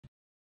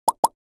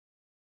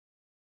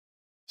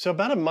So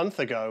about a month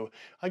ago,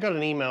 I got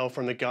an email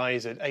from the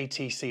guys at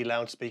ATC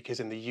Loudspeakers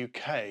in the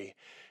UK,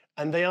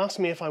 and they asked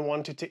me if I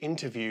wanted to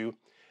interview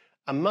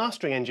a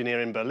mastering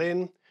engineer in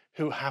Berlin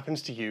who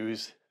happens to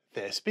use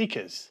their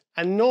speakers.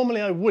 And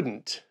normally I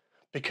wouldn't,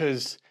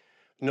 because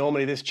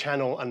normally this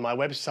channel and my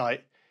website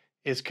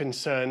is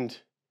concerned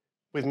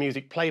with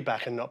music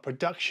playback and not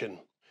production.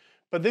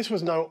 But this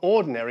was no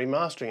ordinary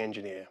mastering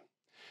engineer.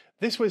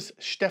 This was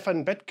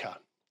Stefan Betke,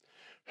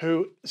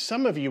 who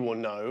some of you will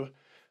know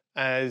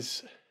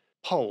as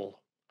Pole.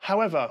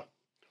 However,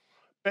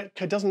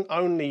 Betke doesn't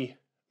only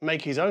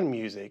make his own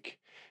music,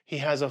 he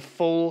has a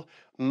full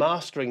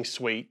mastering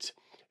suite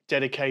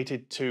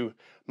dedicated to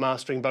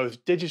mastering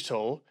both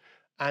digital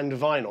and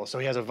vinyl. So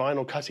he has a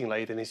vinyl cutting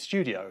lathe in his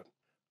studio.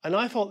 And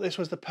I thought this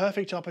was the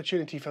perfect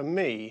opportunity for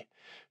me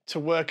to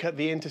work at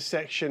the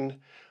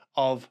intersection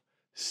of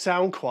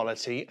sound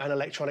quality and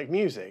electronic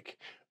music,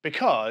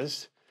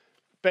 because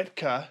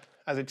Betke,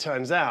 as it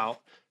turns out,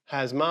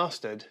 has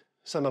mastered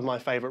some of my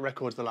favorite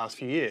records the last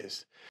few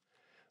years.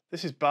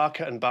 This is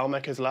Barker and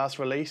Baumecker's last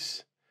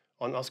release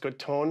on Osgood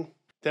Torn.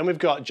 Then we've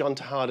got John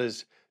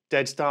Tejada's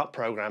Dead Start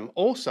program,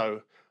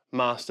 also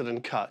mastered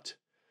and cut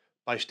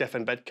by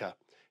Stefan Betke.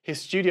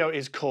 His studio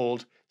is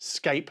called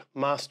Scape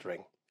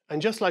Mastering.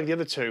 And just like the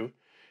other two,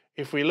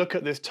 if we look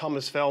at this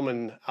Thomas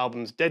Fehlmann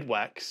album's Dead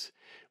Wax,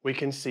 we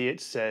can see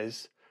it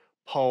says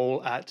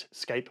Pole at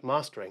Scape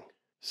Mastering.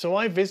 So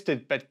I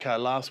visited Betke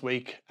last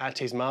week at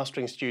his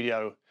mastering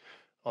studio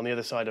on the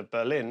other side of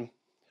Berlin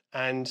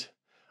and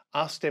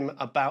asked him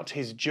about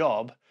his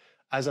job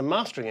as a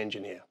mastering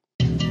engineer.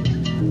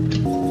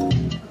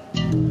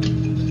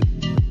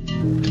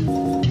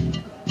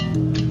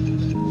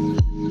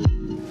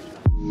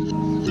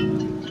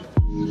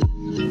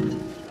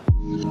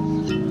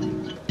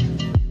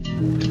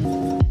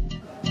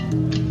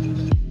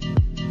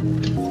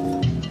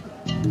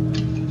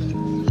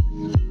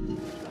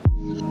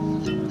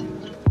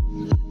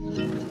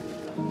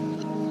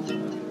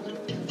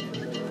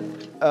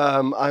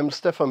 I'm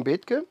Stefan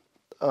Betke.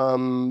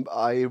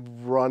 I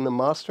run a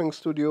mastering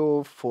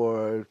studio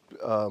for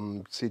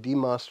CD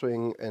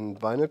mastering and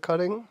vinyl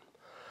cutting.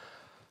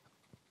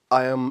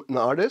 I am an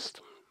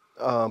artist,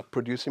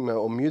 producing my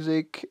own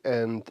music,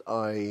 and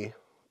I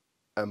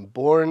am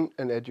born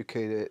and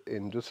educated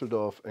in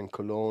Düsseldorf and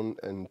Cologne,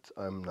 and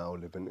I'm now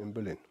living in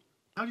Berlin.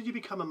 How did you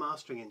become a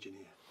mastering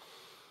engineer?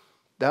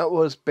 That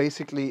was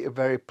basically a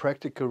very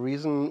practical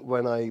reason.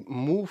 When I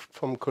moved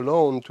from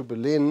Cologne to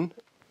Berlin,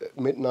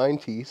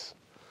 mid-90s,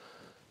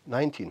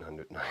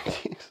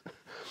 1990s,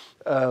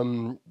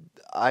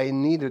 I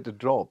needed a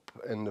job,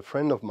 and a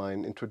friend of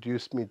mine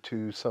introduced me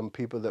to some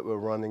people that were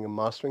running a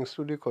mastering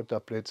studio called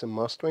ATC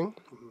Mastering.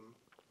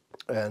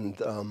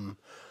 And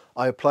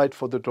I applied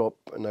for the job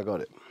and I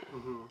got it.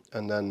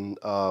 And then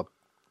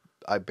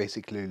I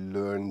basically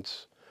learned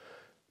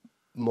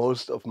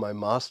most of my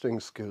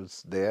mastering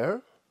skills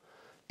there,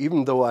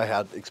 even though I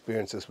had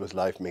experiences with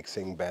live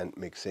mixing, band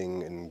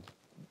mixing, and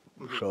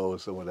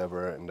shows or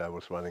whatever, and I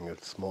was running a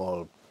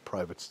small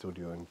private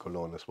studio in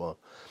Cologne as well.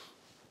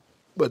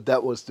 But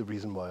that was the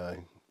reason why I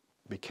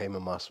became a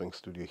mastering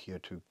studio here,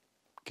 to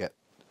get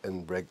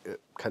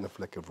kind of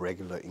like a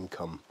regular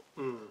income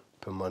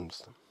per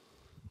month.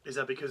 Is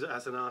that because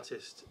as an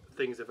artist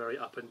things are very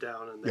up and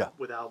down, and Yeah.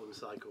 with album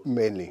cycles?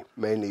 Mainly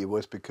it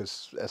was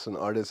because as an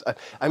artist,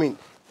 I mean,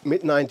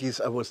 mid-90s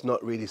I was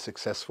not really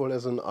successful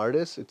as an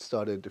artist. It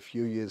started a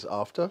few years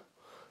after,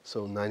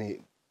 so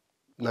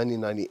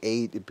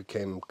 1998 it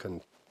became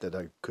that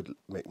I could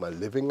make my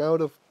living out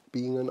of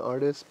being an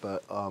artist,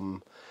 but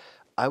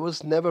I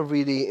was never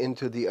really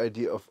into the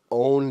idea of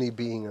only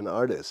being an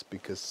artist,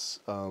 because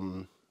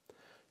to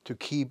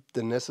keep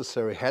the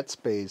necessary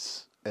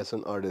headspace as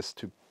an artist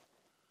to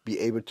be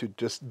able to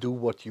just do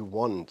what you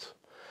want,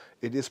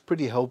 it is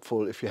pretty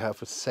helpful if you have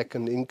a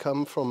second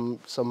income from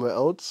somewhere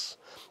else,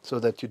 so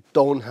that you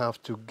don't have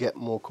to get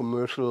more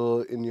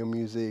commercial in your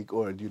music,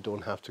 or you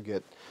don't have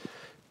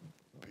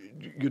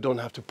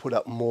to put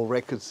out more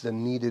records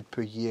than needed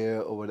per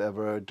year or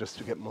whatever, just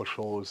to get more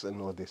shows and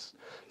all this.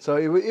 So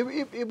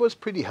it was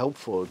pretty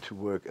helpful to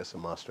work as a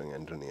mastering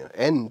engineer.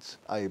 And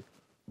I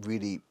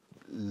really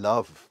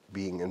love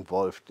being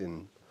involved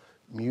in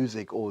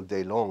music all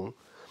day long.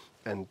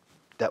 And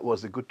that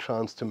was a good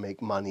chance to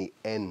make money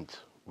and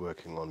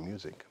working on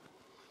music.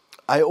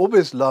 I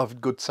always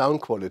loved good sound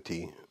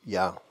quality,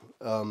 yeah.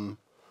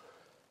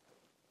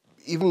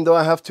 Even though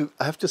I have to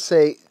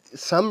say,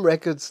 some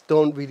records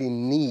don't really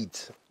need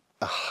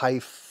a high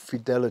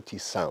fidelity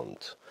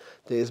sound.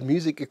 There is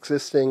music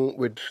existing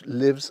which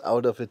lives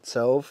out of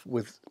itself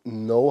with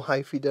no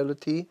high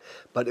fidelity,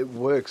 but it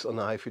works on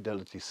a high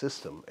fidelity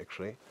system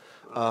actually.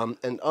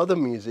 And other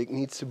music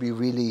needs to be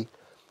really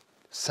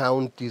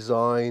sound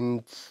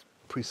designed,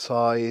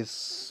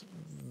 precise,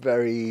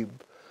 very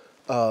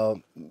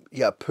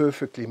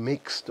perfectly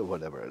mixed or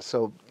whatever.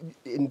 So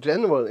in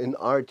general, in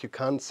art, you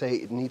can't say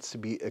it needs to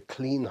be a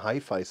clean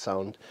hi-fi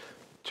sound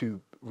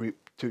to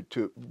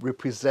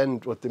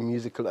represent what the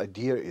musical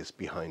idea is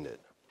behind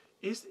it.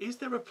 Is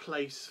there a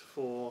place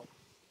for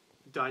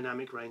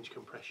dynamic range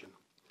compression?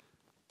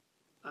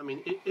 I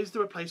mean, is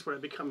there a place where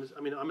it becomes...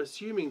 I mean, I'm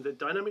assuming that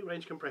dynamic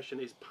range compression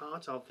is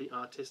part of the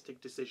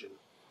artistic decision.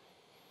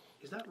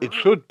 Is that right? It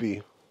should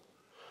be.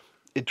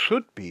 It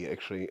should be,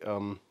 actually.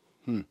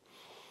 In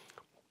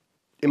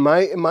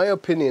my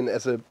opinion,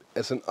 as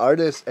an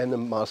artist and a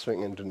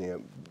mastering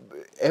engineer,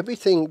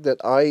 everything that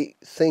I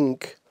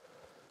think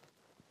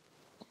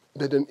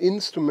that an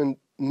instrument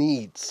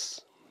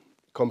needs,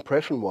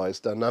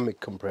 compression-wise, dynamic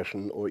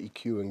compression or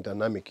EQing,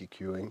 dynamic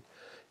EQing,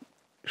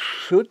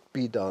 should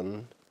be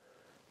done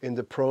in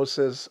the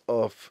process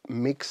of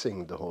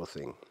mixing the whole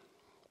thing,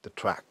 the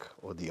track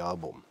or the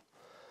album.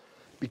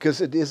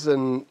 Because it is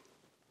an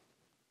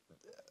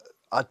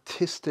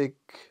artistic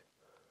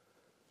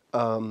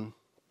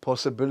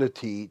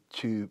possibility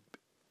to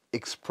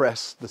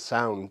express the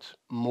sound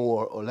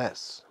more or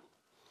less.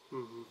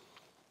 Mm-hmm.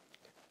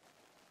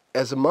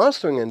 As a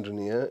mastering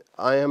engineer,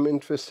 I am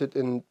interested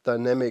in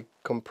dynamic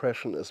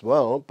compression as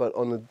well, but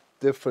on a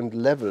different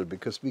level,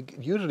 because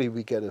usually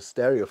we get a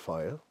stereo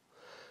file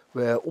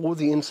where all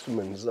the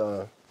instruments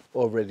are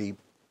already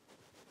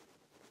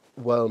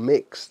well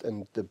mixed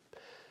and the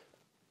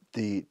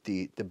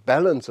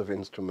balance of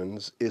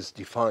instruments is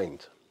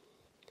defined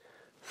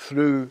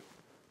through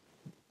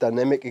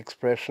dynamic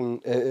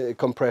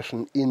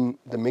compression in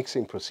the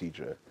mixing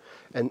procedure.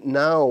 And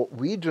now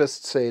we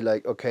just say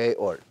like, okay,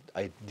 or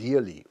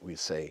ideally we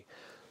say,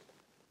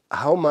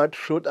 how much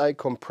should I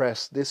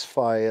compress this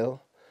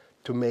file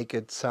to make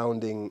it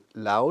sounding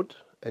loud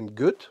and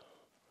good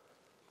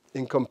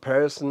in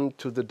comparison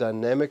to the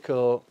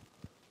dynamical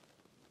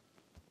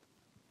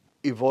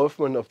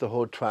evolvement of the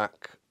whole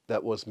track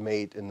that was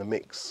made in the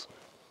mix.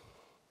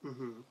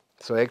 Mm-hmm.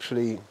 So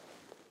actually,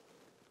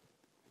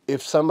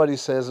 if somebody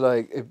says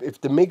like,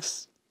 if the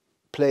mix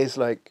plays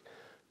like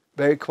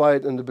very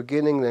quiet in the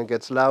beginning, then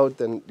gets loud,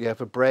 then you have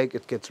a break,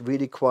 it gets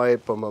really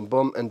quiet, boom, boom,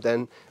 boom, and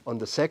then on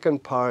the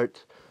second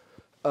part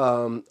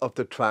of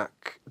the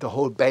track, the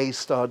whole bass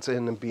starts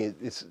in and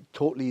it's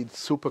totally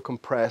super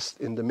compressed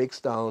in the mix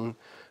down,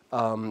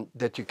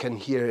 that you can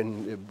hear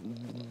in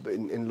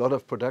a lot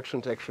of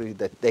productions actually,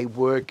 that they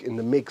work in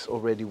the mix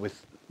already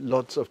with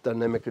lots of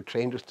dynamical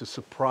changes to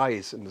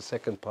surprise in the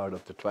second part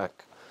of the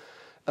track.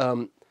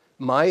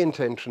 My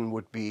intention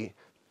would be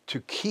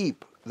to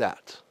keep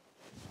that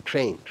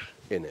change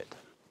in it.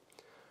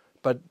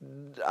 But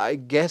I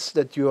guess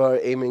that you are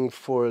aiming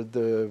for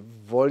the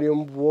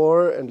volume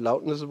war and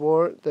loudness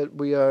war that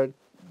we are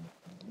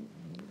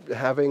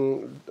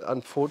having,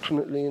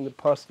 unfortunately, in the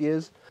past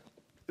years.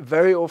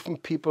 Very often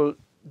people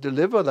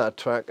deliver that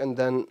track and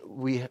then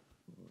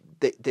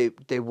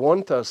they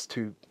want us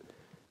to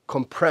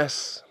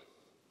compress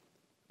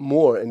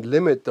more and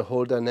limit the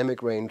whole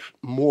dynamic range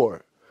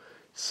more,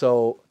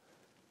 so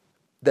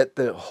that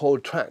the whole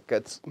track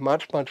gets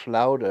much, much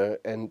louder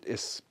and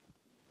is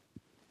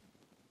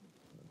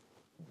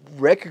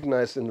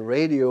recognized in the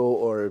radio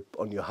or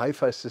on your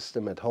hi-fi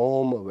system at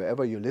home or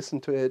wherever you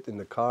listen to it, in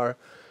the car,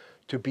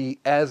 to be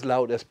as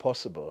loud as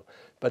possible.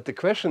 But the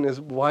question is,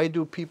 why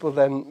do people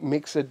then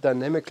mix it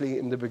dynamically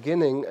in the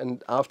beginning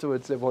and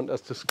afterwards they want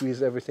us to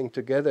squeeze everything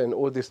together and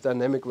all this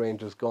dynamic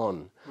range is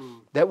gone?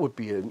 That would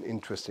be an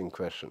interesting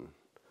question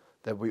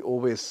that we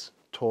always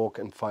talk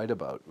and fight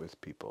about with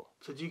people.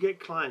 So do you get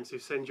clients who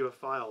send you a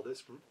file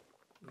that's,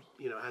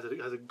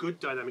 has a good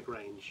dynamic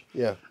range?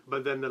 Yeah.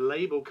 But then the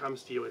label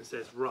comes to you and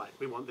says, right,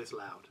 we want this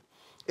loud.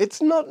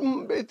 It's not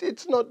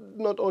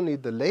only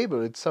the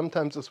label, it's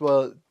sometimes as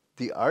well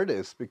the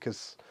artist,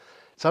 because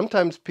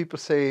sometimes people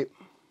say,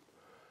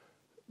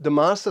 the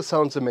master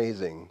sounds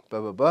amazing, blah,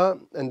 blah, blah,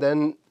 and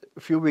then a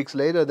few weeks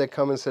later they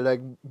come and say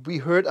like, we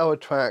heard our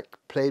track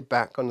played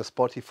back on a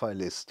Spotify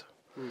list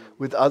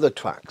with other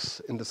tracks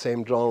in the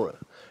same genre.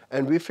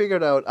 And we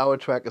figured out our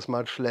track is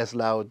much less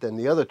loud than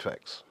the other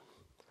tracks.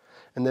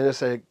 And then I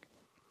say,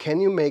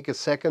 can you make a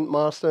second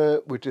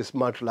master which is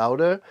much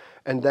louder?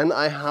 And then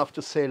I have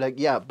to say like,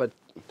 yeah, but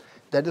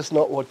that is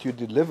not what you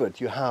delivered.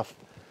 You have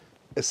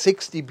a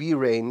 6 dB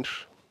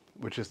range,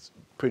 which is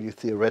pretty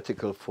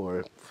theoretical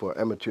for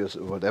amateurs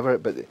or whatever,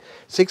 but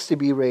 6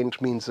 dB range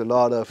means a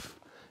lot of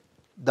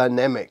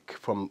dynamic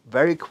from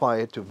very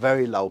quiet to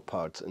very loud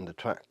parts in the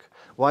track.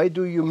 Why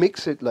do you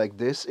mix it like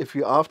this if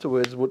you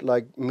afterwards would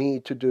like me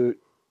to do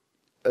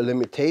a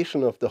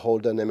limitation of the whole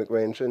dynamic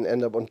range and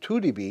end up on 2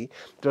 dB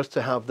just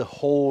to have the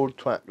whole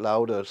track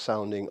louder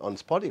sounding on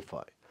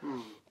Spotify?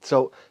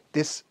 So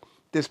this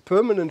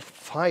permanent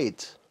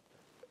fight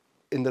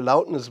in the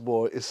loudness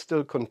war is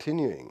still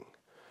continuing.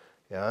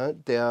 Yeah,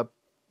 there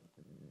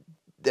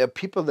are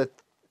people that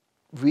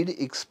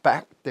really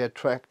expect their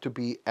track to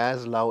be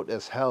as loud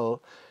as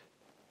hell,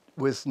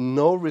 with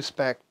no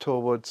respect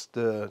towards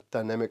the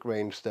dynamic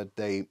range that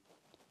they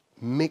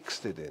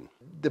mixed it in.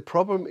 The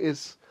problem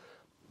is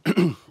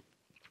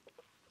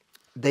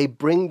they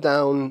bring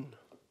down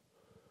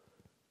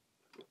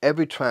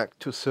every track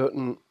to a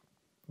certain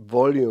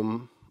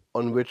volume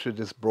on which it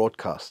is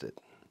broadcasted.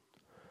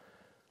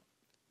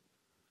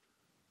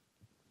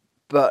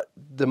 But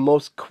the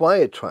most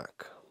quiet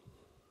track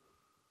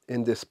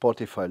in this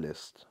Spotify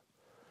list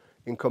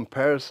in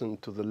comparison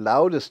to the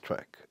loudest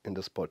track in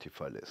the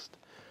Spotify list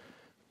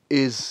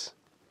is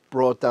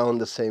brought down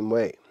the same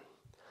way.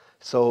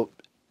 So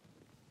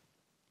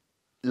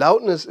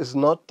loudness is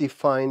not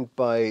defined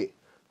by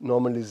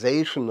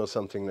normalization or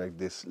something like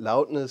this.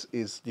 Loudness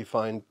is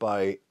defined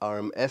by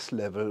RMS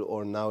level,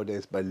 or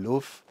nowadays by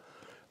LUF,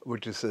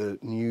 which is a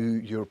new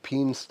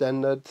European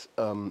standard,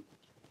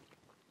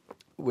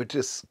 which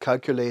is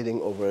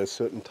calculating over a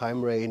certain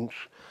time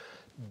range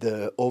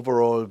the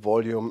overall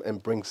volume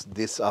and brings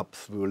this up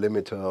through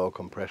limiter or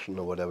compression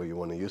or whatever you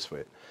want to use for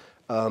it.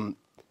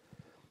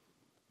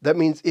 That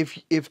means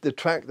if the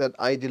track that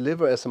I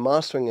deliver as a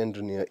mastering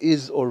engineer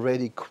is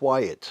already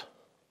quiet,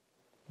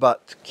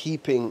 but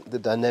keeping the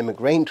dynamic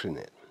range in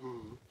it,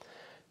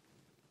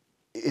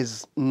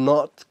 is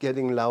not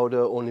getting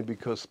louder only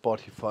because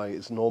Spotify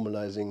is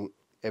normalizing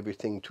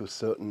everything to a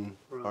certain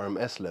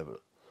RMS level.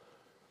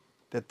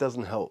 That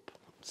doesn't help.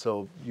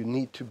 So you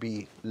need to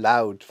be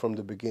loud from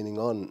the beginning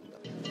on.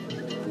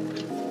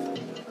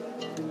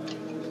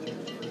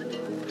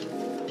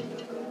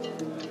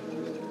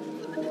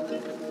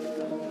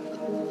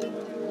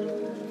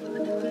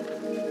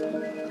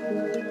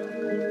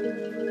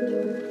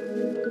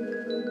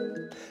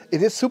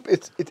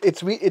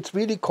 It's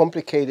really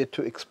complicated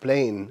to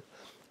explain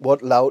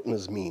what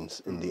loudness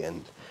means in the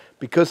end,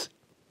 because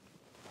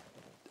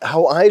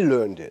how I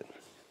learned it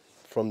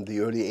from the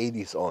early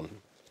 80s on,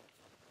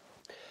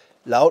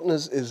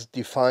 loudness is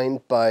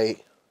defined by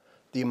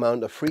the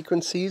amount of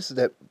frequencies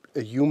that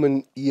a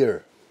human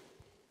ear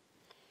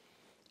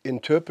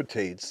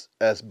interprets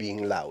as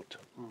being loud.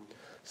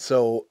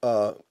 So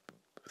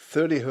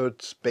 30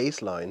 hertz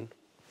baseline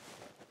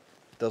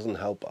doesn't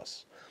help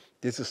us.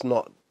 This is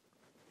not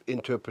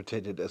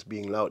interpreted as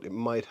being loud. It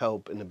might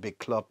help in a big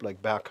club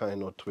like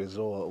Berghain or Tresor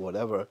or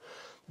whatever.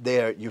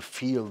 There you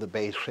feel the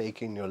bass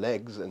shaking your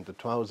legs and the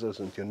trousers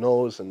and your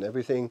nose and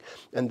everything,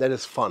 and that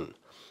is fun.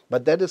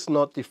 But that is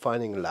not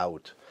defining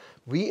loud.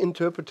 We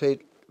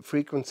interpret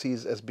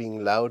frequencies as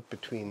being loud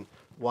between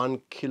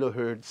 1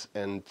 kilohertz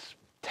and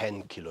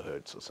 10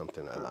 kilohertz or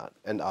something like that,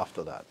 and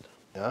after that.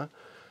 Yeah.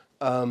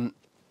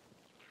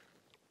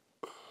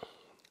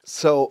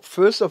 So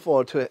first of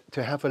all,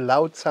 to have a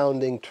loud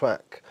sounding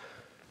track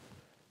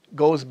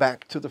goes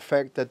back to the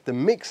fact that the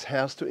mix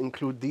has to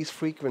include these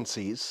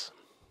frequencies.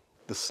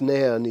 The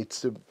snare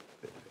needs to,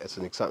 as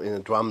an example, in a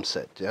drum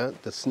set, yeah,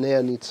 the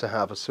snare needs to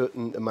have a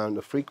certain amount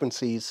of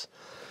frequencies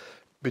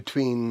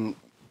between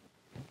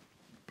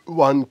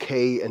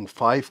 1K and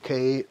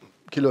 5K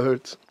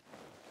kilohertz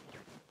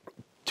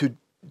to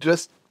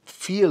just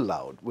feel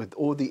loud with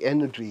all the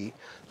energy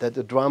that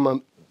the drummer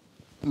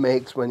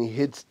makes when he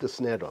hits the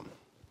snare drum.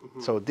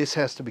 So this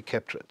has to be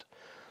captured.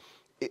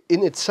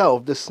 In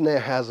itself, the snare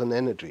has an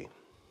energy.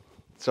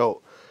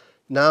 So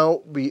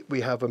now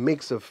we have a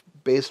mix of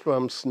bass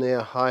drum,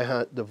 snare,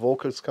 hi-hat, the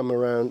vocals come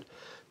around,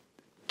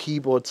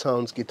 keyboard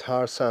sounds,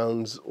 guitar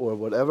sounds, or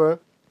whatever.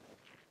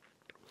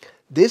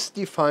 This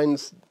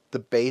defines the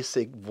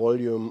basic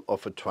volume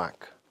of a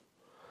track.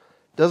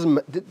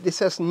 This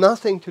has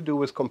nothing to do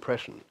with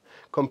compression.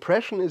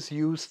 Compression is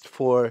used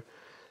for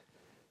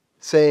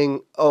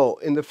saying, oh,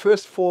 in the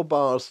first 4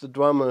 bars, the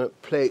drummer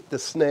played the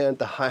snare and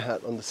the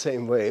hi-hat on the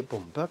same way,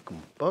 boom, buck,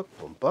 boom, buck,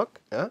 boom, buck,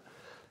 yeah?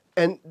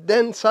 And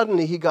then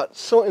suddenly he got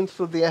so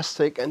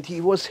enthusiastic and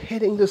he was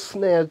hitting the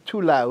snare too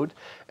loud,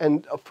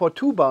 and for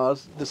 2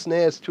 bars, the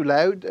snare is too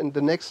loud, and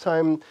the next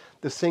time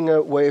the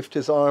singer waved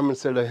his arm and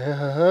said, like, ha,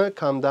 ha, ha,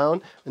 calm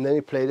down, and then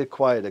he played it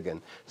quiet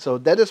again. So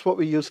that is what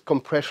we use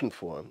compression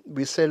for.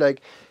 We say,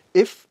 like,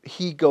 if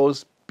he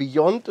goes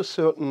beyond a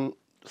certain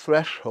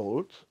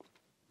threshold,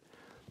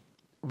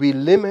 we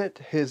limit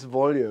his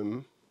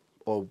volume,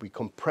 or we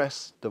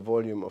compress the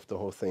volume of the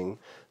whole thing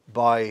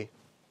by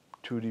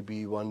 2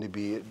 dB, 1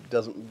 dB.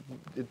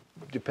 It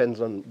depends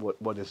on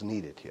what is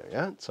needed here.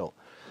 Yeah. So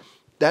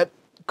that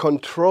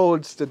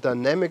controls the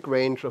dynamic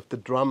range of the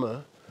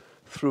drummer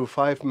through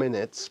 5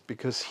 minutes,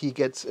 because he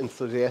gets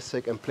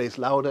enthusiastic and plays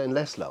louder and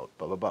less loud.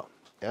 Blah blah blah.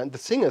 Yeah? And the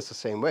singer is the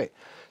same way.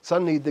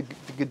 Suddenly the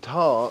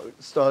guitar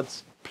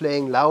starts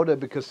playing louder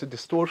because the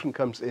distortion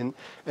comes in,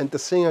 and the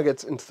singer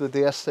gets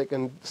enthusiastic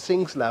and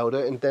sings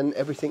louder, and then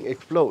everything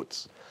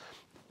explodes.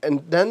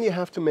 And then you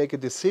have to make a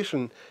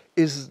decision,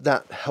 is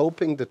that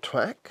helping the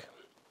track?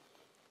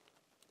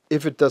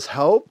 If it does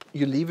help,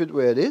 you leave it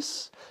where it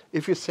is.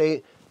 If you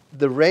say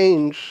the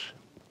range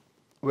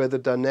where the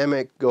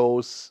dynamic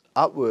goes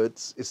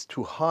upwards is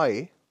too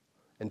high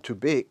and too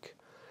big,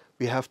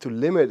 we have to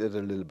limit it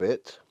a little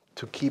bit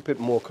to keep it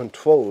more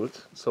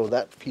controlled, so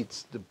that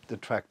feeds the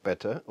track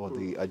better, or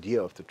the idea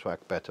of the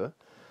track better.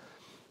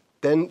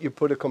 Then you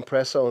put a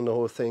compressor on the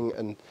whole thing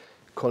and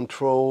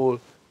control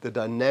the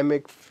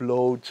dynamic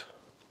float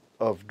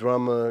of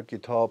drummer,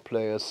 guitar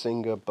player,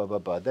 singer, blah, blah,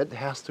 blah. That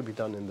has to be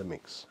done in the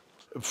mix.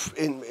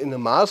 In the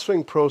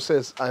mastering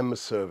process, I'm a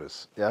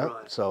service, yeah?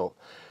 Right. So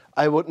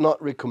I would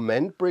not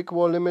recommend brick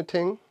wall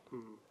limiting,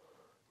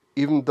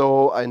 even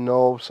though I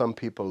know some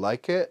people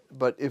like it.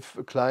 But if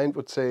a client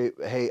would say,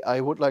 hey, I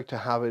would like to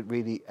have it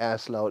really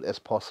as loud as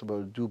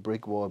possible, do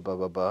brick wall, blah,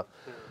 blah, blah,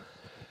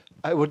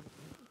 I would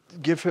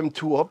give him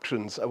two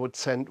options. I would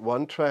send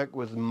one track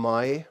with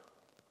my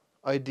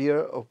idea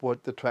of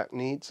what the track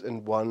needs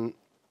and one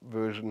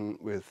version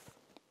with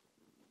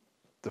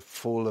the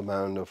full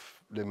amount of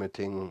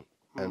limiting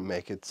and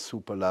make it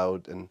super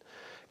loud. And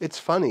it's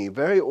funny,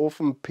 very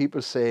often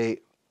people say,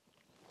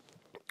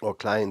 or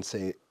clients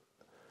say,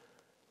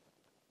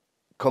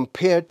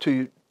 compared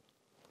to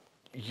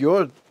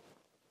your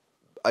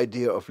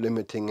idea of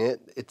limiting it,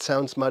 it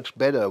sounds much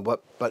better.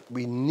 But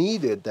we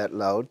needed that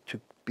loud to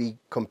be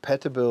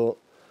compatible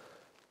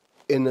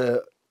in a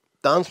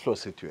dance floor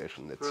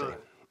situation, let's say.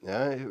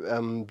 Yeah,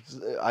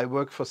 I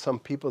work for some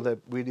people that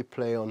really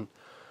play on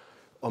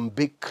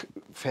big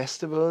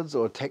festivals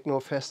or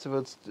techno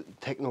festivals,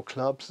 techno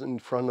clubs in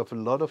front of a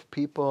lot of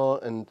people,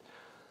 and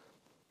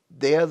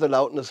there the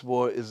loudness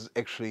war is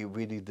actually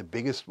really the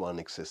biggest one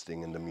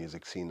existing in the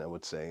music scene, I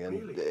would say.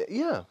 And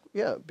really?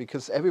 Yeah,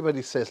 because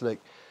everybody says, like,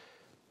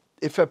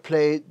 if I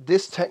play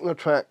this techno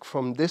track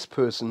from this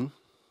person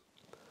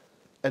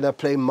and I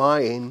play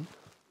mine,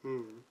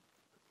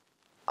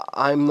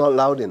 I'm not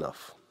loud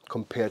enough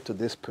compared to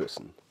this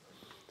person.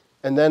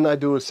 And then I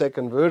do a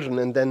second version,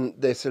 and then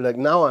they say, like,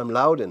 now I'm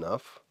loud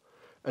enough.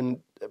 And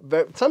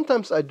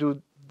sometimes I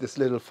do this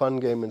little fun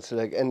game and say,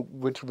 like, and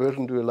which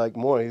version do you like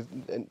more?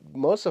 And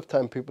most of the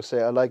time people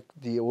say, I like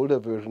the older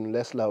version,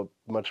 less loud,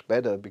 much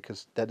better,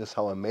 because that is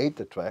how I made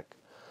the track.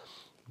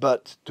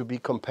 But to be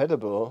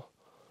compatible,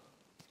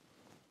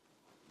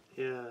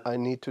 I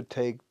need to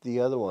take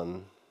the other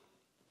one.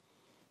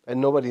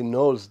 And nobody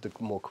knows the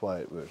more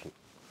quiet version,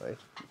 right?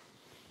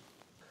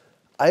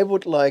 I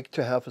would like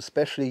to have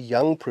especially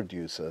young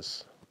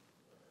producers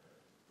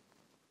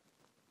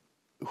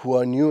who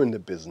are new in the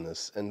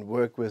business and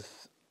work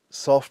with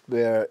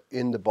software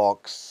in the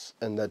box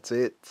and that's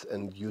it,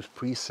 and use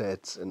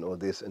presets and all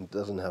this, and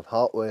doesn't have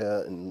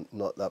hardware and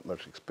not that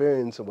much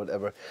experience or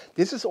whatever.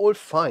 This is all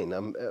fine.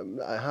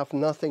 I have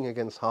nothing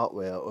against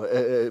hardware or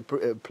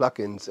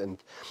plugins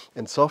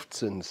and soft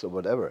synths or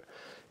whatever.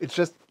 It's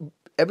just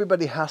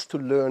everybody has to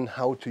learn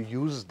how to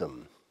use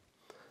them.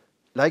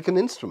 Like an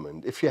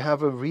instrument. If you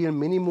have a real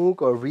mini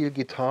Moog or a real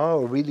guitar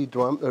or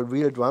a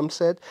real drum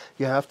set,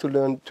 you have to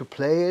learn to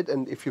play it,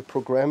 and if you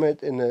program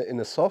it in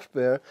a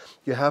software,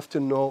 you have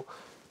to know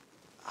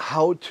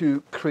how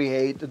to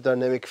create a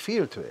dynamic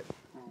feel to it.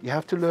 You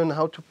have to learn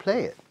how to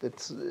play it.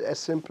 It's as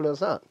simple as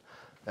that.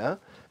 Yeah?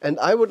 And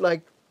I would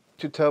like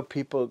to tell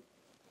people,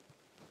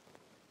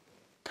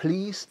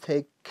 please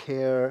take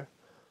care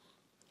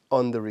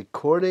on the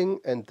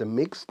recording and the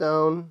mix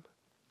down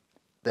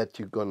that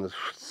you're going to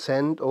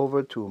send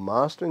over to a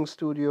mastering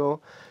studio,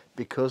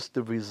 because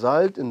the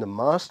result in the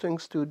mastering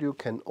studio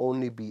can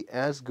only be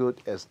as good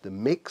as the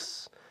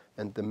mix,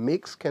 and the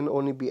mix can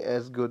only be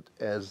as good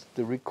as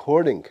the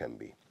recording can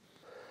be.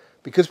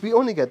 Because we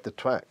only get the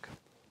track,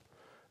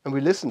 and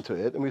we listen to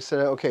it, and we say,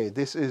 okay,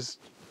 this is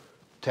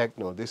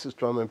techno, this is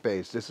drum and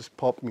bass, this is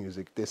pop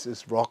music, this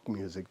is rock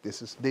music,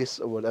 this is this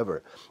or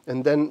whatever.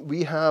 And then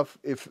we have,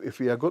 if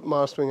we are good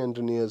mastering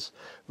engineers,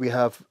 we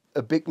have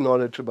a big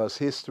knowledge about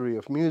history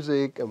of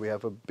music, and we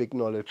have a big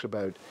knowledge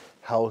about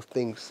how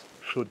things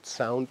should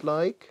sound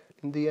like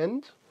in the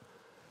end.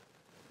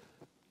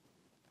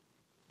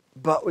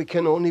 But we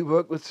can only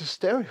work with the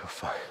stereo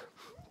file.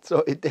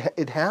 So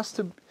it has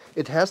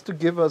to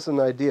give us an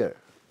idea.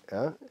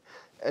 Yeah?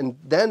 And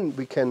then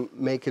we can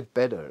make it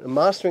better. A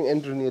mastering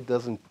engineer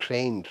doesn't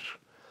change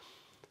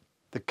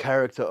the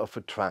character of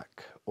a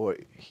track, or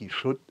he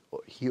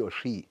or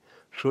she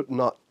should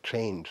not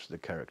change the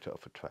character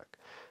of a track.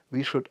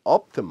 We should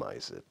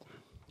optimize it.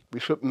 We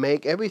should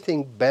make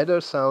everything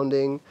better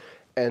sounding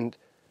and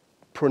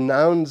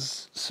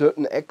pronounce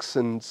certain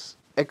accents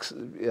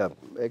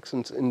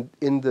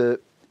in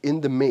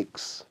the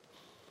mix,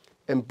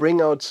 and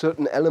bring out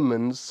certain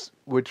elements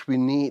which we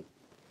need,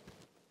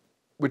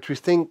 which we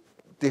think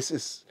this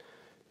is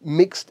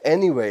mixed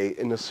anyway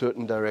in a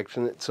certain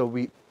direction, so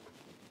we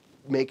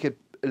make it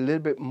a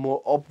little bit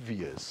more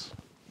obvious.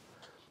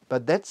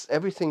 But that's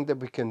everything that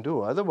we can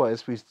do.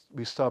 Otherwise,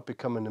 we start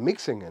becoming a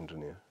mixing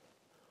engineer,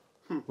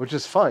 which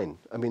is fine.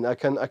 I mean, I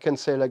can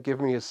say, like,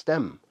 give me a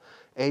stem,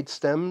 8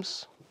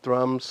 stems,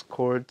 drums,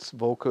 chords,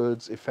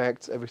 vocals,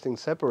 effects, everything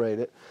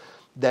separated.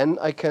 Then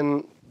I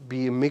can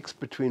be a mix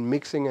between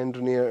mixing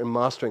engineer and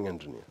mastering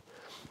engineer.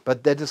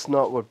 But that is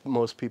not what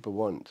most people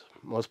want.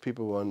 Most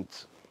people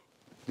want,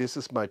 this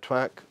is my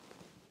track,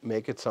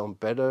 make it sound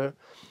better,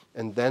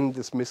 and then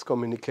this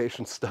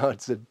miscommunication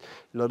starts. That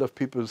a lot of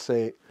people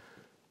say,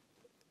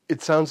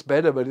 it sounds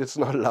better, but it's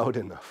not loud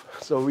enough.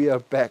 So we are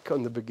back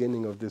on the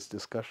beginning of this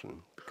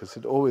discussion, because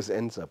it always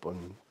ends up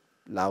on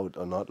loud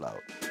or not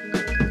loud.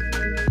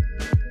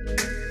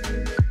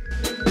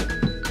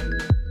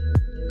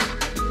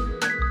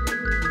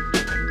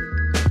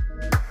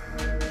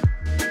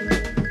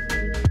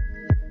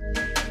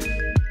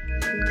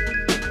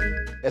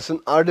 As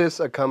an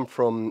artist, I come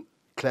from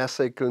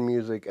classical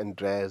music and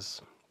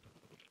jazz.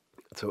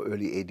 So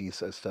early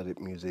 80s, I studied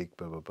music,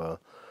 blah, blah,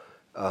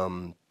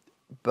 blah.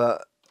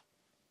 But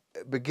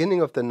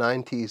beginning of the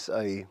 90s,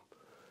 I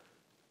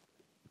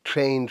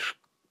changed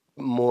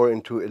more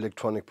into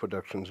electronic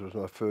productions. It was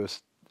my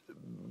first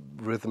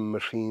rhythm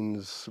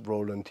machines,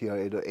 Roland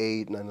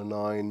TR-808,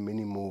 909,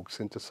 Minimoog,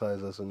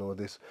 synthesizers and all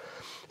this.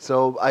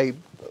 So I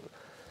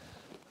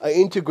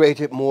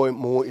integrated more and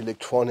more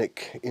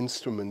electronic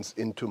instruments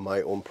into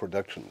my own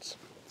productions.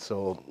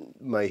 So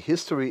my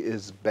history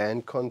is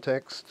band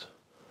context,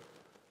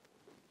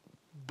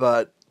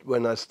 but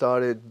when I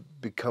started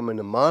becoming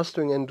a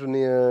mastering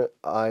engineer,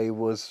 I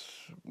was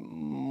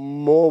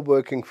more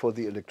working for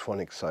the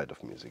electronic side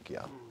of music,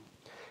 yeah.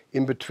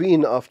 In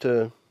between,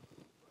 after,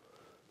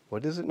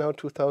 what is it now,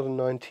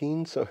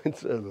 2019? So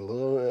it's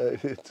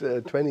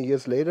 20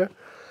 years later.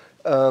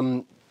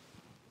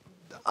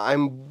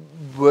 I'm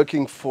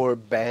working for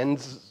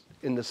bands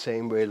in the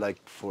same way, like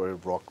for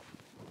rock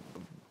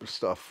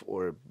stuff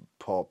or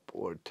pop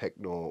or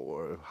techno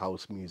or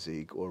house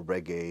music or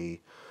reggae.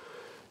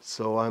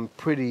 So I'm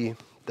pretty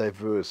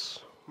diverse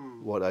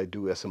what I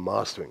do as a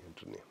mastering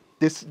engineer.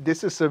 This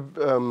is a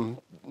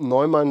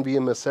Neumann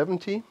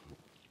VMS-70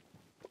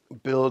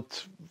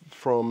 built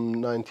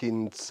from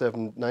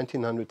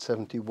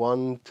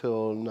 1971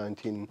 till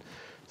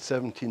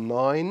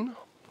 1979.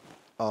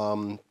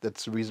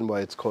 That's the reason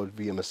why it's called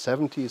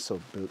VMS-70, so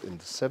built in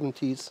the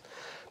 70s.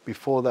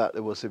 Before that,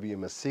 it was a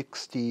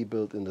VMS-60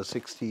 built in the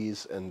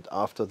 60s, and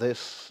after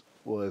this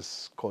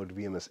was called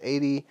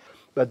VMS-80.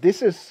 But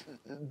this is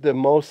the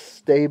most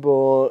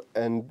stable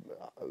and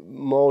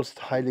most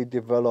highly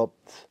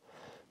developed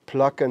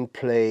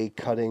plug-and-play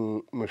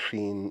cutting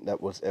machine that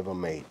was ever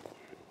made.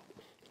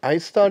 I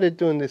started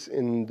doing this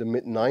in the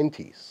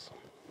mid-90s.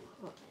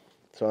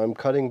 So I'm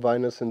cutting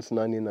vinyl since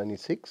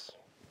 1996.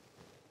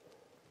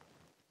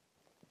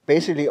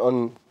 Basically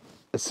on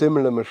a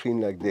similar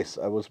machine like this.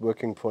 I was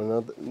working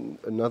for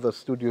another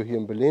studio here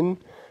in Berlin,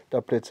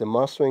 doublets and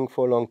mastering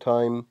for a long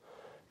time,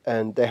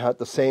 and they had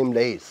the same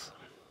lathe.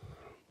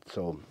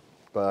 So,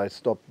 but I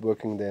stopped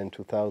working there in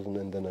 2000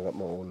 and then I got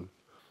my own.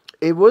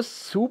 It was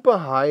super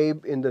high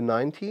in the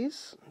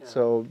 90s,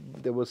 so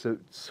there was a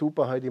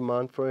super high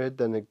demand for it.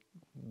 Then it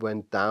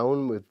went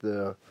down with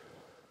the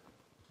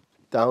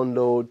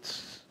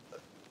downloads,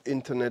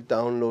 internet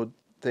download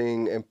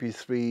thing,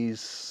 MP3s,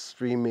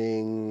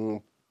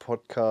 streaming,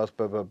 podcast,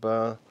 blah, blah,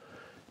 blah.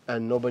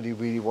 And nobody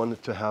really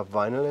wanted to have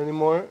vinyl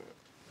anymore.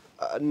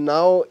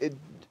 Now,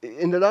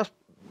 in the last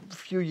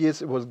few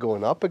years, it was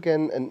going up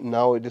again, and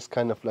now it is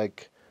kind of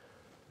like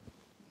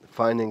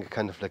finding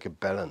kind of like a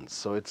balance.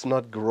 So it's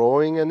not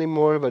growing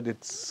anymore, but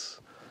it's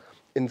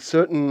in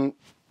certain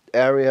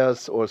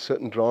areas or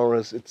certain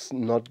genres, it's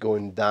not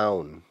going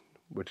down,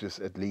 which is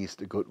at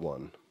least a good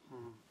one.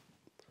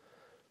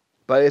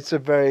 But it's a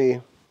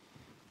very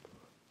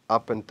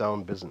up and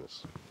down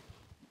business,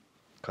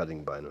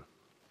 cutting vinyl.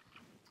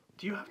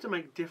 Do you have to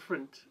make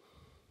different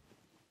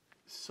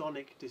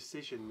sonic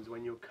decisions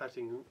when you're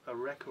cutting a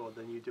record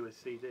than you do a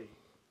CD?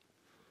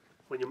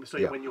 When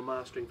you're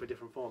mastering for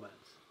different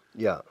formats?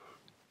 Yeah.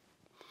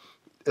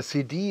 A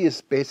CD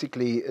is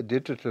basically a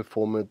digital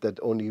format that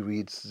only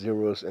reads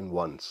zeros and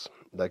ones,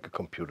 like a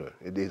computer.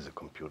 It is a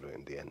computer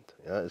in the end.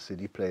 Yeah? A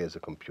CD player is a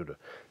computer.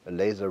 A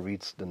laser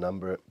reads the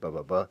number, blah,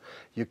 blah, blah.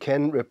 You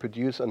can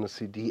reproduce on a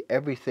CD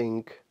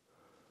everything,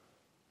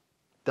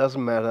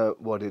 doesn't matter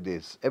what it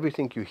is.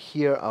 Everything you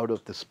hear out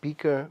of the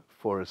speaker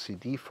for a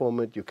CD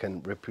format, you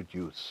can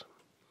reproduce.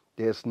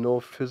 There's no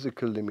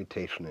physical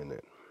limitation in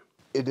it.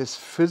 It is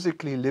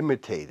physically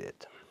limited,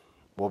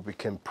 what we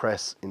can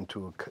press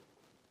into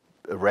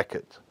a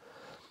record.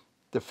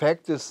 The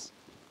fact is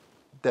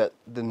that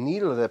the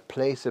needle that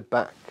plays it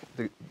back,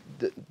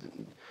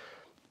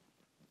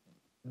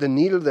 the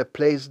needle that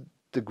plays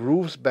the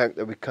grooves back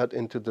that we cut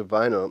into the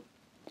vinyl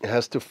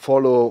has to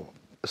follow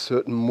a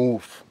certain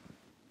move.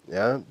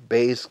 Yeah,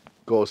 bass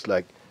goes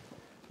like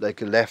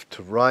a left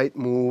to right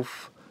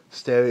move.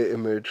 Stereo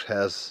image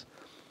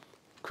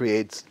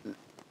creates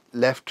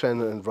left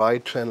channel and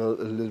right channel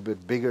a little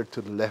bit bigger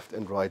to the left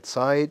and right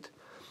side.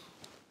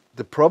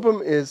 The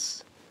problem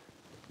is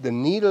the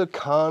needle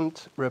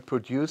can't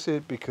reproduce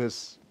it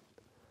because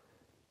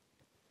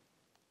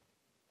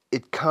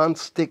it can't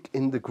stick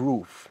in the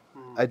groove.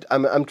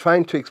 I'm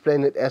trying to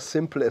explain it as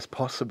simple as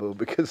possible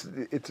because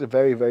it's a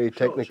very, very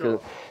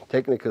technical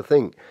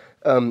thing.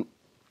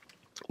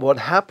 What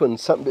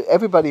happens,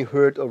 everybody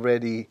heard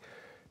already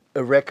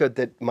a record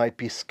that might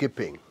be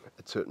skipping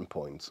at certain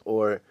points,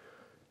 or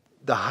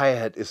the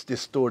hi-hat is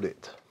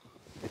distorted.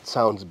 It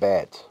sounds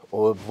bad.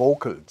 Or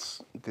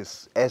vocals,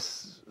 this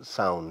S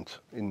sound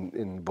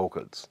in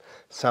vocals,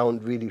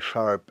 sound really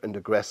sharp and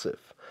aggressive.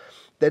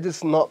 That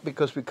is not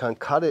because we can't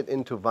cut it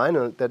into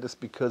vinyl, that is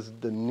because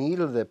the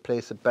needle that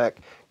plays it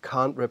back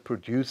can't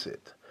reproduce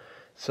it.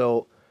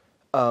 So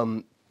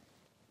that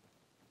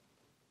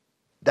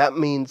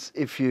means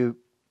if you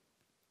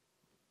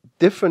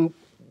different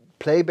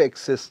playback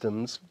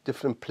systems,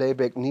 different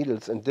playback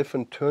needles and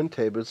different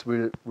turntables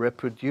will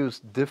reproduce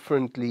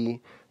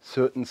differently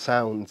certain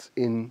sounds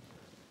in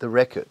the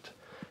record.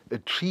 A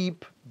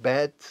cheap,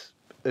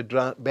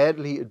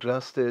 badly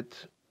adjusted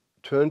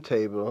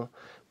turntable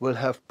will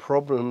have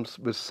problems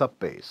with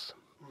sub-bass.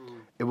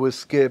 it will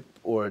skip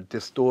or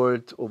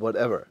distort or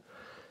whatever.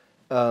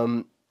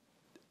 A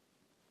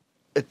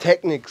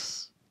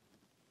Technics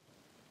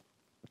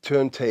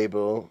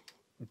turntable,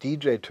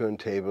 DJ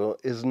turntable,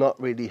 is not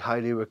really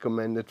highly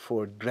recommended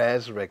for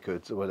jazz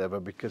records or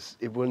whatever, because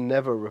it will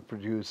never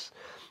reproduce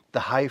the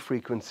high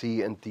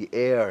frequency and the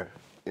air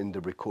in the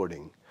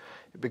recording.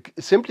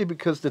 Simply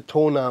because the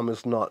tone arm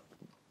is not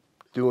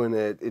doing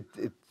it.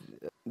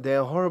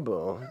 They're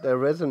horrible. They're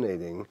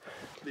resonating.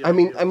 I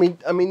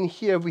mean,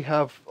 here we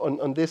have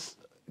on this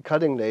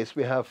cutting lace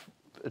we have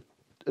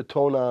a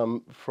tone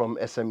arm from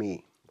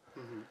SME.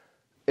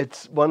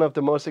 It's one of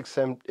the most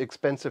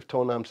expensive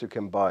tone arms you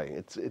can buy.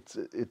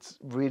 It's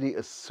really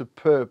a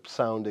superb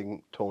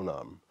sounding tone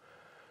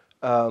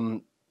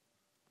arm,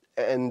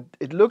 and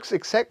it looks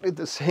exactly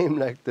the same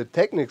like the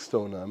Technics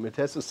tone arm. It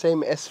has the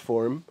same S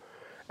form,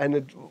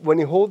 and when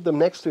you hold them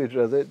next to each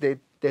other,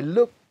 they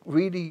look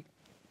really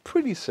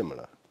pretty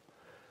similar.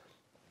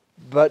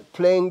 But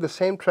playing the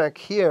same track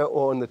here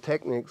or on the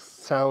Technics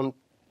sound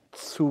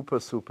super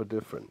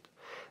different.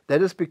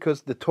 That is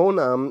because the tone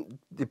arm,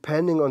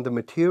 depending on the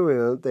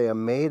material they are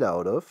made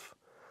out of,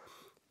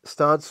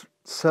 starts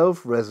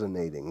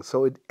self-resonating.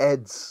 So it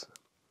adds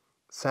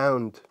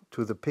sound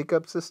to the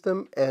pickup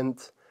system, and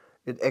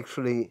it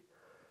actually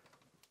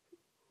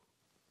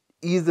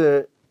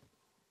either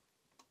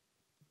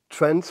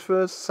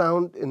transfers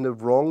sound in the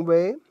wrong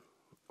way,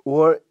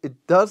 or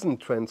it doesn't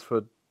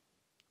transfer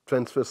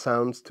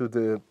sounds to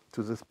the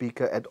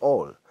speaker at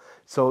all.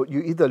 So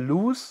you either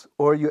lose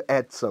or you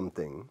add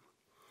something.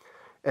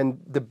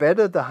 And the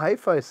better the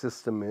hi-fi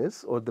system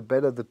is, or the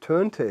better the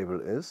turntable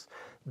is,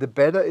 the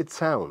better it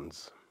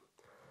sounds.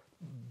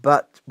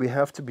 But we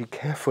have to be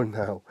careful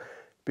now,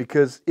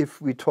 because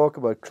if we talk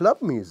about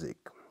club music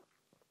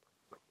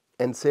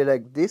and say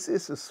like, this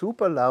is a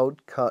super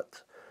loud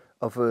cut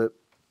of a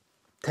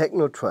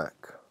techno track,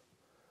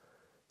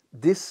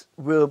 this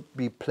will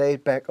be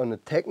played back on the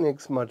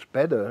Technics much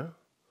better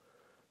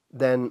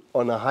than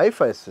on a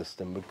hi-fi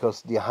system,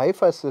 because the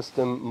hi-fi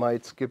system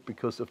might skip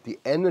because of the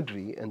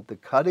energy and the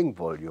cutting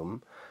volume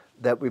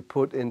that we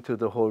put into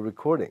the whole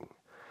recording.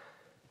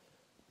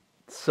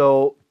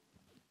 So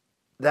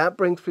that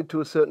brings me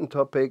to a certain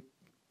topic.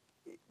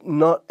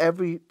 Not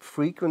every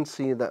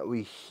frequency that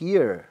we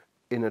hear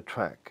in a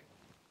track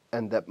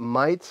and that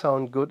might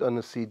sound good on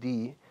a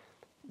CD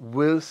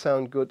will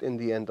sound good in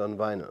the end on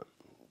vinyl.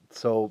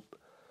 So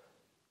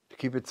to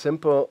keep it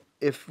simple,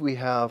 if we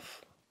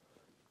have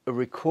a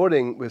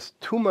recording with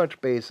too much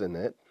bass in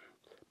it,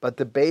 but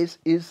the bass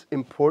is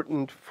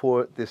important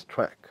for this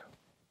track.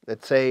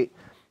 Let's say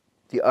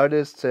the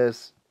artist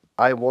says,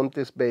 I want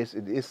this bass,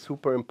 it is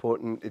super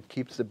important, it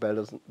keeps the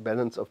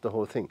balance of the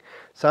whole thing.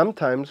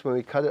 Sometimes when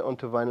we cut it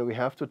onto vinyl, we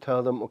have to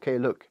tell them, okay,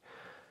 look,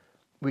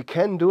 we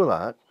can do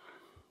that,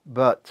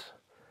 but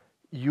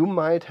you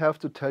might have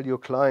to tell your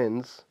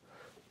clients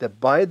that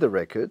buy the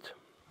record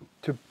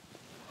to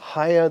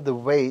higher the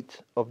weight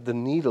of the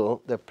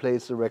needle that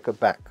plays the record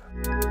back.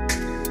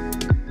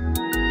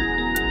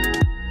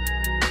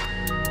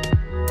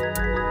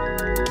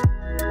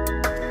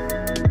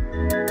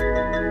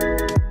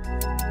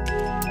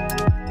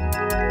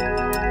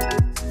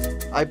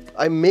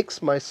 I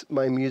mix my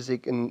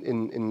music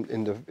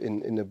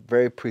in a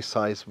very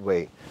precise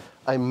way.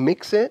 I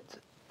mix it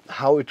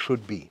how it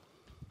should be.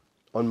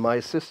 On my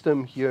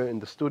system here in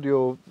the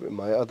studio, in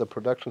my other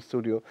production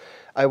studio,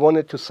 I want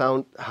it to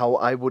sound how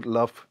I would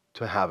love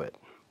to have it.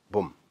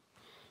 Boom.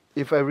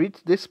 If I reach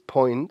this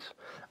point,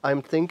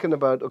 I'm thinking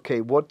about,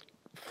 okay, what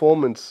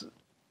formats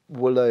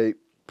will I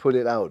put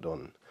it out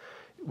on?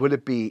 Will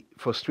it be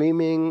for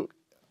streaming,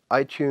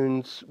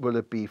 iTunes? Will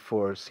it be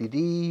for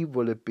CD?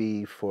 Will it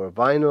be for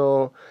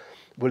vinyl?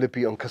 Will it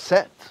be on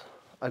cassette?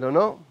 I don't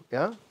know.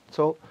 Yeah.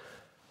 So,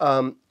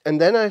 and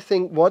then I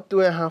think, what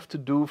do I have to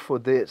do for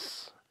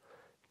this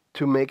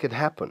to make it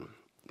happen?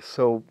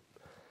 So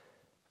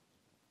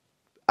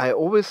I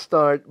always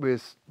start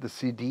with the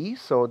CD.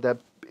 So that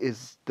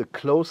is the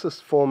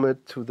closest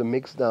format to the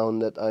mix down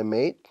that I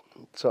made.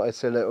 So I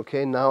say, like,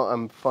 okay, now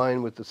I'm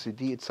fine with the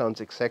CD. It sounds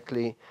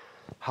exactly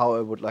how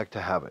I would like to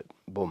have it.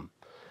 Boom.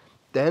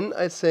 Then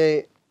I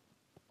say,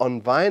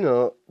 on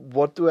vinyl,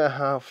 what do I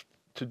have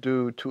to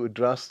do to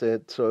adjust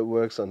it so it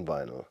works on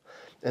vinyl?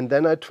 And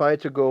then I try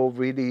to go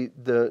really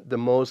the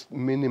most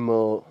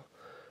minimal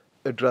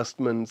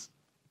adjustments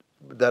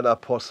that are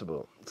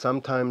possible.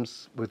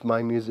 Sometimes with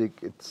my music,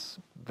 it's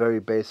very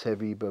bass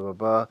heavy, blah, blah,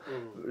 blah.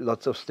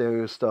 Lots of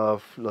stereo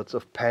stuff, lots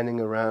of panning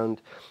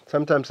around.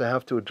 Sometimes I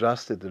have to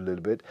adjust it a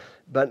little bit.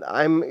 But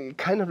I'm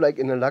kind of like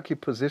in a lucky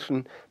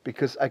position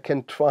because I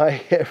can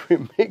try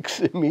every mix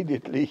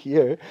immediately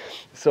here.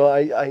 So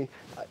I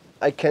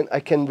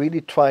can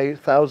really try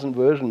 1,000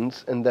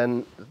 versions and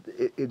then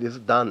it is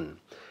done.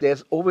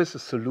 There's always a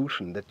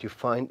solution that you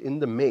find in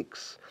the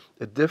mix,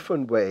 a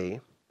different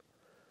way,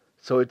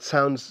 so it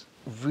sounds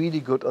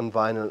really good on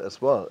vinyl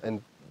as well.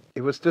 And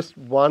it was just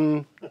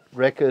one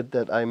record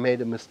that I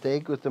made a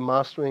mistake with the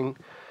mastering,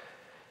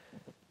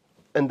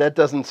 and that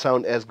doesn't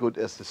sound as good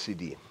as the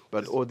CD.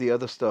 But all the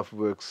other stuff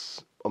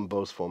works on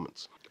both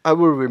formats. I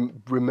will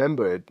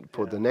remember it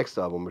for the next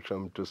album, which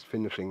I'm just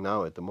finishing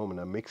now. At the moment,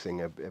 I'm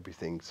mixing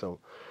everything. So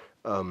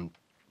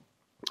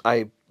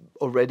I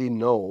already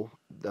know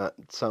that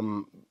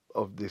some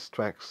of these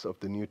tracks, of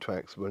the new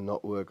tracks, will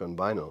not work on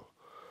vinyl.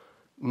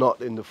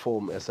 Not in the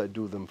form as I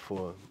do them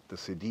for the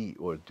CD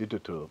or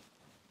digital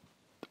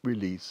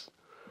release.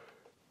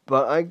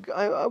 But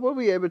I will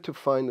be able to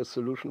find a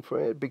solution for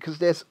it, because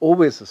there's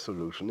always a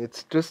solution.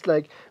 It's just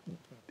like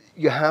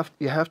you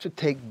have to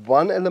take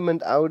one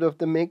element out of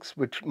the mix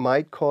which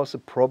might cause a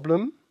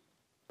problem,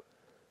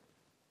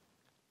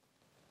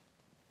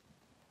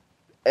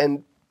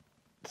 and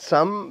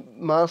some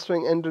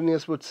mastering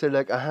engineers would say,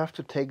 like, I have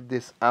to take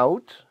this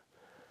out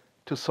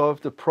to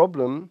solve the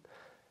problem,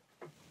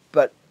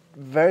 but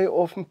very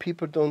often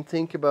people don't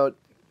think about,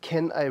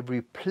 can I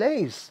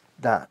replace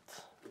that?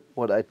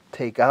 What I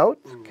take out,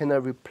 can I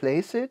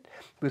replace it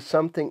with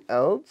something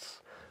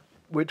else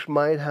which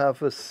might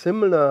have a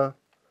similar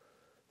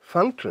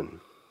function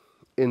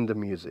in the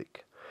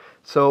music?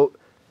 So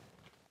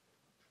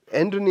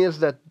engineers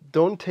that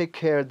don't take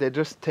care, they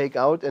just take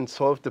out and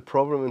solve the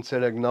problem and say,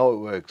 like, now it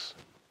works.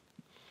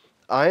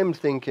 I'm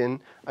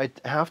thinking, I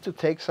have to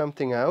take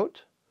something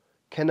out.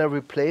 Can I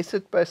replace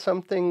it by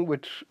something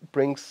which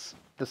brings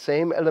the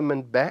same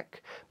element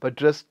back, but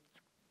just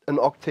an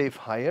octave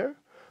higher?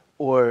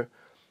 Or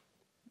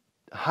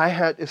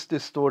hi-hat is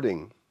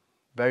distorting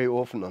very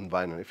often on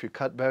vinyl. If you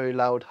cut very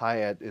loud,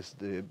 hi-hat is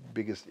the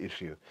biggest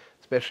issue,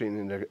 especially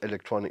in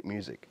electronic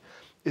music.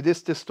 It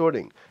is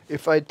distorting.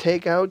 If I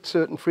take out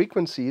certain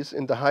frequencies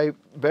in the high,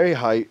 very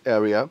high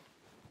area,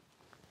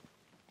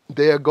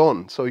 they are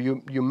gone, so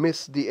you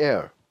miss the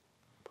air.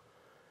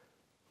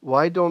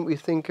 Why don't we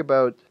think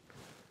about,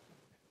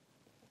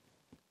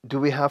 do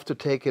we have to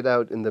take it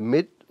out in the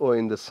mid or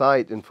in the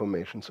side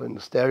information, so in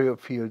the stereo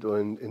field or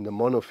in the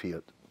mono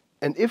field?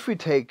 And if we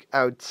take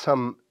out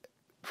some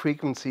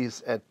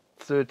frequencies at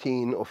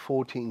 13 or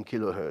 14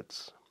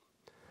 kilohertz,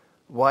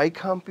 why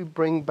can't we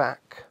bring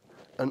back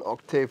an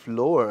octave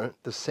lower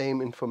the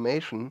same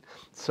information,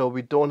 so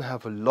we don't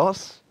have a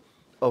loss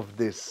of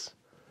this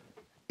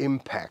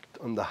impact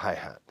on the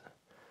hi-hat?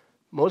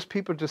 Most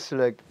people just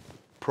select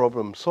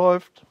problem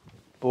solved,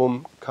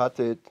 boom, cut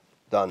it,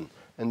 done.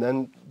 And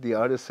then the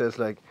artist says,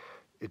 like,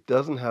 it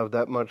doesn't have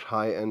that much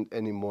high end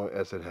anymore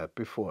as it had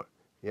before.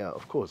 Yeah,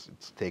 of course,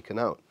 it's taken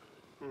out.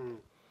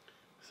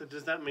 So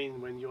does that mean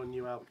when your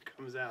new album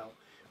comes out,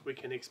 we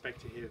can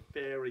expect to hear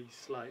very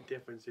slight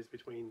differences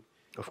between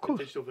the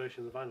digital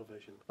version and the vinyl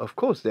version? Of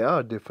course, there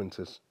are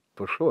differences,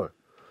 for sure.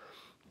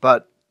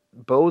 But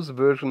both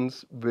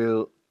versions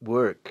will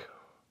work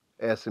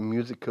as a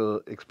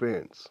musical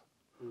experience.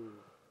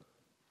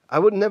 I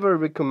would never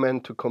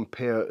recommend to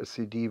compare a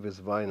CD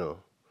with vinyl.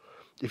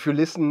 If you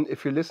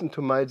listen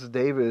to Miles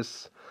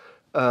Davis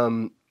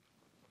on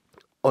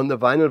the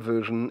vinyl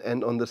version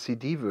and on the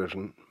CD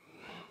version,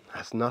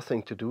 has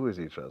nothing to do with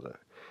each other.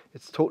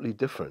 It's totally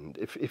different.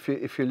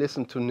 If you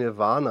listen to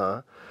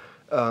Nirvana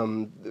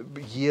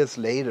years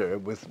later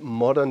with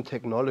modern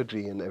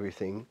technology and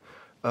everything,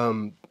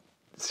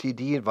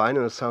 CD and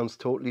vinyl sounds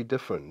totally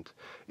different.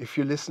 If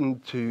you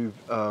listen to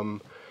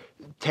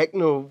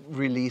techno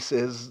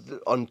releases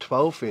on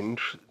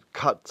 12-inch,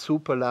 cut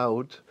super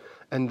loud,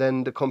 and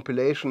then the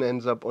compilation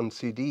ends up on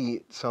CD,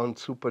 it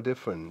sounds super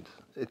different.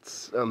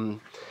 It's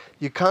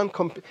you can't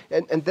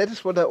and that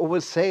is what I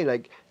always say,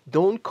 like,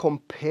 don't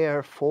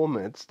compare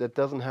formats that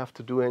doesn't have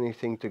to do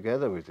anything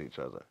together with each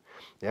other.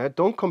 Yeah,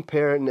 don't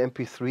compare an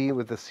MP3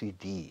 with a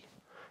CD.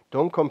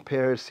 Don't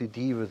compare a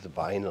CD with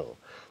vinyl.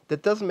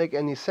 That doesn't make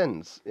any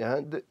sense. Yeah,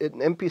 an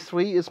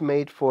MP3 is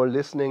made for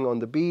listening on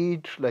the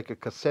beach, like a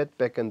cassette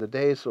back in the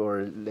days,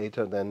 or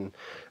later than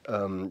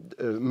a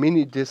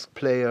mini disc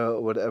player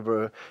or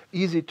whatever.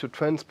 Easy to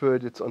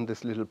transport. It's on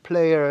this little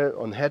player,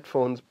 on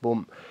headphones,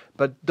 boom.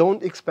 But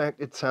don't expect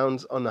it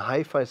sounds on a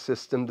hi-fi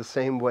system the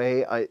same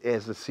way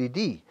as a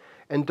CD,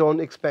 and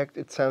don't expect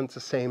it sounds the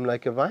same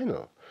like a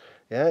vinyl.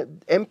 Yeah,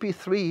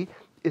 MP3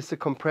 is a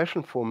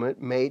compression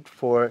format made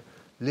for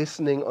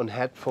listening on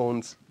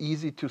headphones,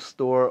 easy to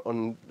store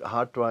on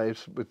hard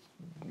drives, with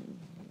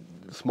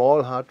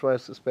small hard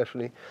drives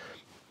especially.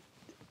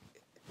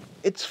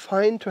 It's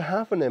fine to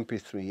have an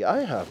MP3.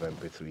 I have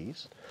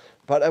MP3s,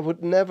 but I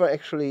would never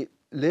actually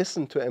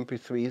listen to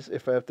MP3s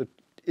if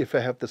I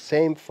have the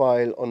same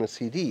file on a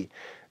CD,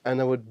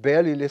 and I would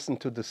barely listen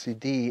to the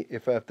CD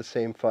if I have the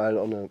same file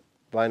on a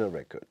vinyl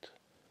record.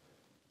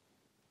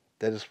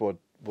 That is what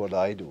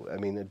I do. I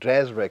mean, a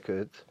jazz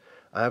record,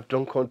 I have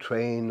John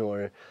Coltrane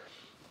or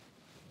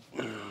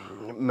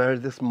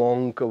Meredith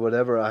Monk or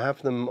whatever, I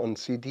have them on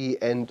CD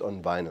and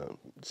on vinyl.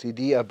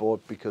 CD I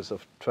bought because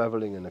of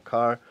traveling in a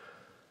car.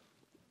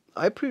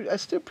 I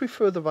still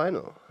prefer the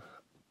vinyl,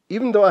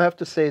 even though I have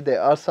to say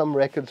there are some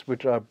records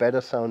which are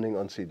better sounding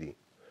on CD.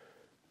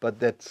 But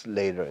that's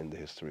later in the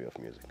history of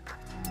music.